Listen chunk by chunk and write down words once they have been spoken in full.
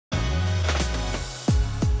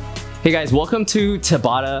Hey guys, welcome to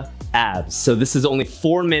Tabata Abs. So this is only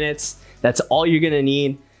 4 minutes. That's all you're gonna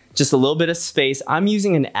need. Just a little bit of space. I'm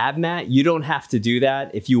using an ab mat. You don't have to do that.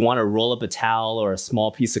 If you wanna roll up a towel or a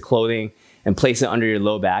small piece of clothing and place it under your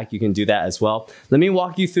low back, you can do that as well. Let me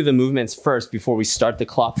walk you through the movements first before we start the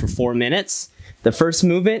clock for 4 minutes. The first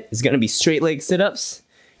movement is gonna be straight leg sit-ups.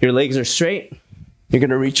 Your legs are straight. You're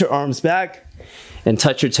gonna reach your arms back and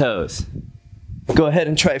touch your toes. Go ahead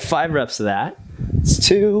and try 5 reps of that. It's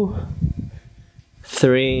 2,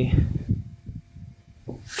 3,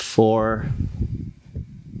 4,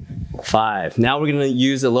 5. Now we're gonna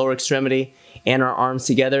use the lower extremity and our arms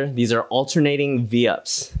together. These are alternating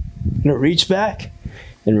V-ups. I'm gonna reach back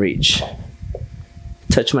and reach.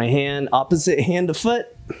 Touch my hand, opposite hand to foot.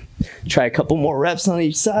 Try a couple more reps on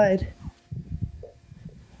each side.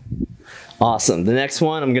 Awesome. The next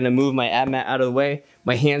one, I'm gonna move my ab mat out of the way.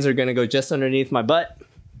 My hands are gonna go just underneath my butt.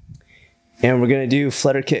 And we're gonna do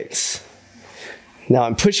flutter kicks. Now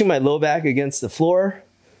I'm pushing my low back against the floor.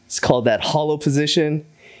 It's called that hollow position.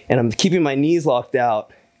 And I'm keeping my knees locked out.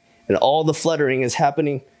 And all the fluttering is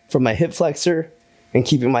happening from my hip flexor and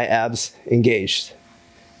keeping my abs engaged.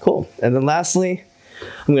 Cool. And then lastly,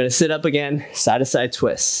 I'm gonna sit up again, side to side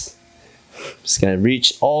twists. Just gonna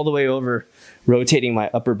reach all the way over, rotating my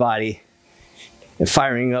upper body and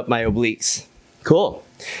firing up my obliques. Cool.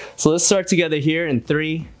 So let's start together here in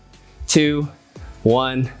 3, 2,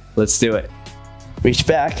 1. Let's do it. Reach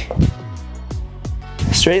back.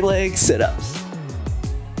 Straight legs, sit-ups.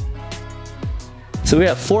 So we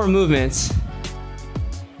have 4 movements,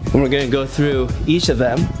 and we're gonna go through each of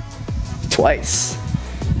them twice.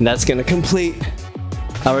 And that's gonna complete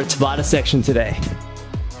our Tabata section today.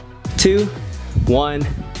 2, 1,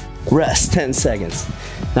 rest 10 seconds.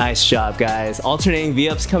 Nice job, guys. Alternating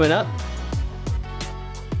V-ups coming up.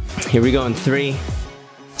 Here we go in 3,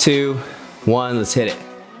 2, 1, let's hit it.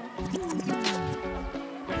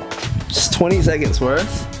 Just 20 seconds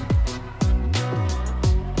worth.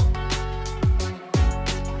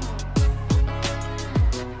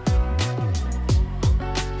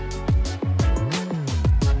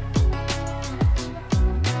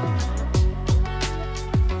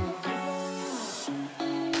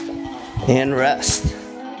 And rest.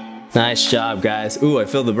 Nice job, guys. Ooh, I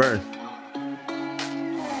feel the burn.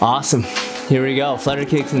 Awesome. Here we go. Flutter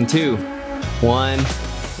kicks in 2, 1,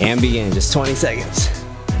 and begin. Just 20 seconds.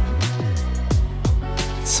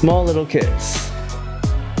 Small little kicks.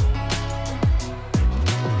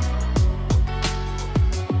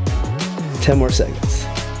 Ten more seconds.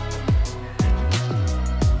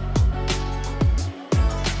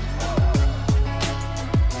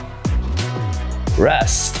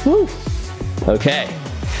 Rest. Woo. Okay.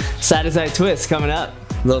 Side to side twist coming up.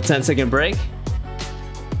 Little 10-second break.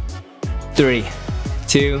 3,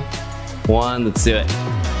 2, 1, let's do it.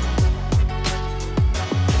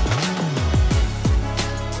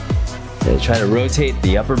 Gonna try to rotate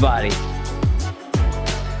the upper body.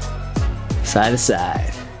 Side to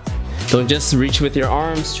side. Don't just reach with your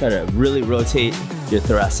arms, try to really rotate your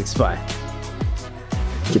thoracic spine.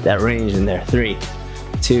 Get that range in there. 3,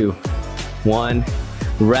 2, 1,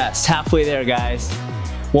 rest. Halfway there, guys.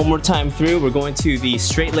 One more time through, we're going to the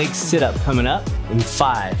straight leg sit-up coming up in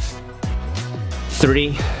 5,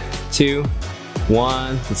 3, 2,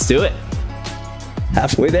 1, let's do it.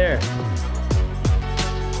 Halfway there.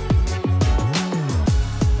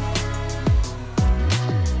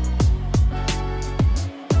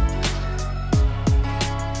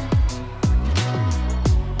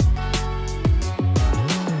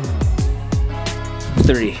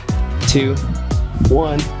 Three, 2,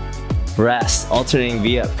 1, rest. Alternating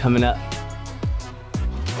V-up coming up.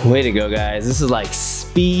 Way to go, guys. This is like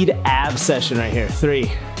speed ab session right here.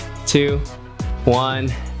 3, 2, 1,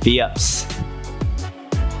 V-ups.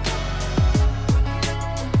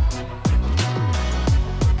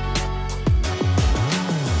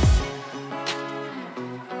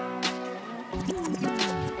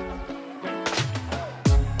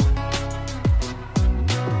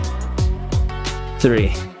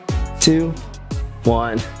 Three, 2,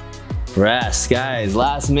 1, rest. Guys,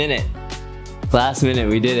 last minute. Last minute,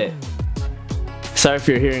 we did it. Sorry if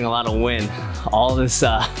you're hearing a lot of wind. All this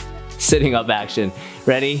sitting up action.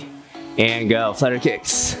 Ready, and go. Flutter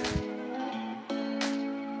kicks.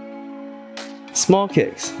 Small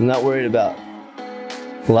kicks, I'm not worried about.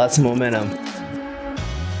 Lots of momentum.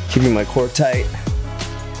 Keeping my core tight.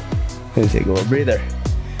 Gonna take a little breather.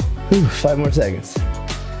 Whew, 5 more seconds.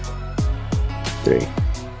 3,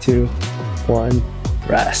 2, 1,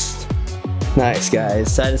 rest. Nice,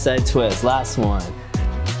 guys. Side to side twist. Last one.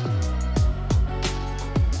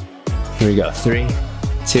 Here we go. 3,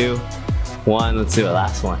 2, 1. Let's do it.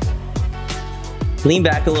 Last one. Lean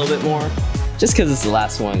back a little bit more, just because it's the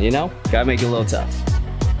last one, you know? Gotta make it a little tough.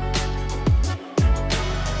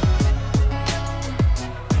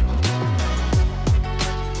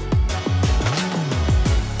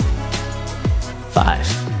 5,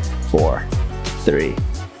 4, 3,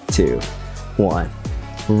 2, 1.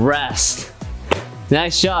 Rest.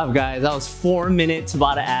 Nice job, guys. That was 4-minute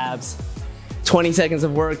Tabata abs. 20 seconds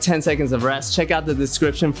of work, 10 seconds of rest. Check out the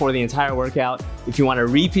description for the entire workout. If you want to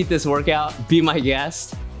repeat this workout, be my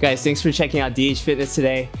guest. Guys, thanks for checking out DH Fitness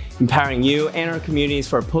today, empowering you and our communities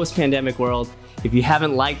for a post-pandemic world. If you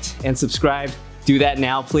haven't liked and subscribed, do that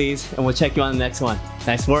now, please, and we'll check you on the next one.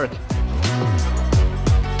 Nice work.